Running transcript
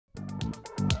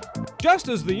Just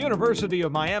as the University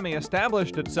of Miami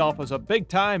established itself as a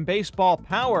big-time baseball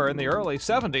power in the early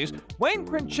 70s, Wayne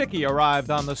Krenchicki arrived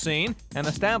on the scene and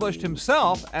established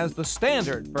himself as the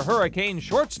standard for Hurricane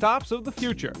shortstops of the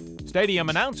future. Stadium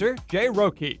announcer Jay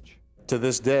Rokeach. To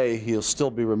this day, he'll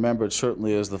still be remembered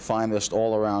certainly as the finest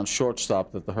all-around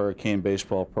shortstop that the Hurricane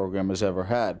baseball program has ever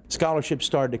had. Scholarships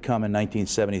started to come in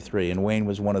 1973, and Wayne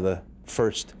was one of the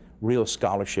first real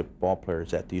scholarship ball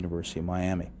players at the University of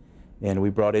Miami. And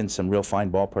we brought in some real fine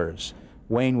ball players.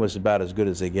 Wayne was about as good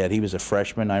as they get. He was a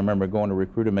freshman. I remember going to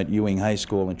recruit him at Ewing High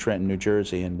School in Trenton, New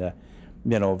Jersey, and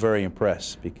very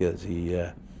impressed because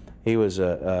he was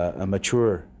a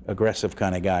mature, aggressive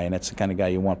kind of guy, and that's the kind of guy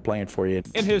you want playing for you.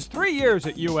 In his 3 years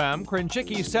at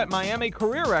Krenchicki set Miami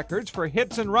career records for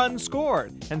hits and runs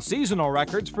scored and seasonal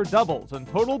records for doubles and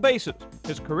total bases.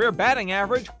 His career batting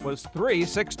average was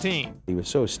 .316. He was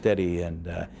so steady,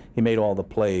 and he made all the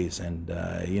plays, and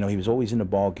he was always in the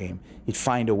ball game. He'd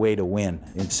find a way to win.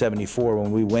 In '74,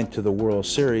 when we went to the World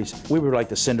Series, we were like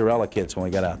the Cinderella kids when we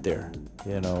got out there.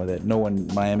 That no one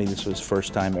in Miami, this was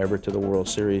first time ever to the World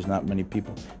Series. Not many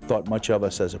people thought much of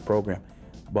us as a program.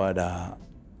 But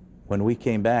when we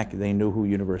came back, they knew who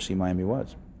University of Miami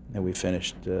was. And we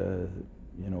finished,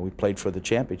 we played for the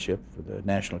championship, for the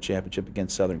national championship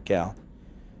against Southern Cal.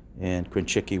 And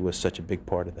Krenchicki was such a big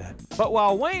part of that. But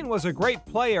while Wayne was a great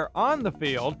player on the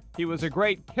field, he was a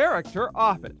great character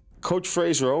off it. Coach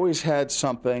Frazier always had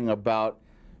something about,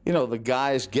 the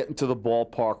guys getting to the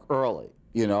ballpark early.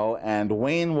 And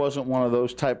Wayne wasn't one of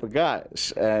those type of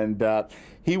guys. And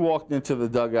he walked into the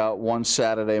dugout one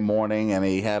Saturday morning, and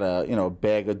he had a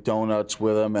bag of donuts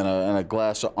with him and a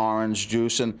glass of orange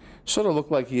juice, and sort of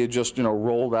looked like he had just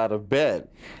rolled out of bed.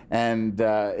 And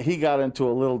he got into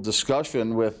a little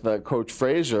discussion with Coach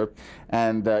Frazier,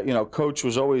 and Coach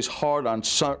was always hard on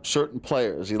certain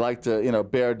players. He liked to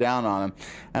bear down on him.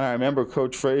 And I remember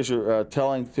Coach Frazier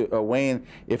telling to Wayne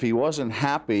if he wasn't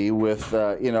happy with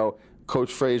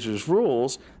Coach Frazier's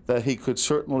rules, that he could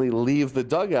certainly leave the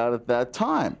dugout at that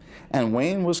time. And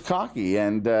Wayne was cocky,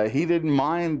 and he didn't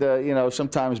mind,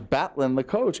 sometimes battling the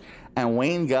coach. And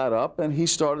Wayne got up and he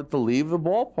started to leave the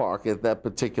ballpark at that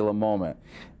particular moment.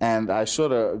 And I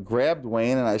sort of grabbed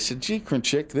Wayne and I said, "Gee,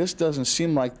 Krenchick, this doesn't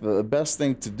seem like the best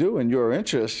thing to do in your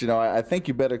interest. I think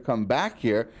you better come back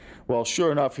here." Well,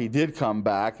 sure enough, he did come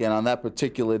back, and on that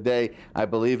particular day, I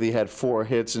believe he had 4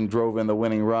 hits and drove in the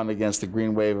winning run against the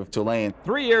Green Wave of Tulane.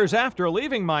 3 years after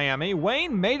leaving Miami,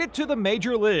 Wayne made it to the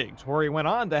major leagues, where he went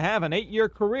on to have an 8-year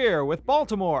career with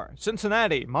Baltimore,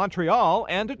 Cincinnati, Montreal,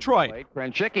 and Detroit.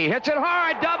 Krenchicki hits it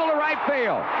hard, double to right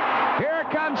field. Here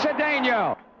comes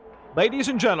Cedeno. Ladies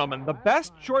and gentlemen, the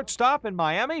best shortstop in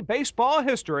Miami baseball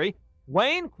history,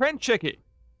 Wayne Krenchicki.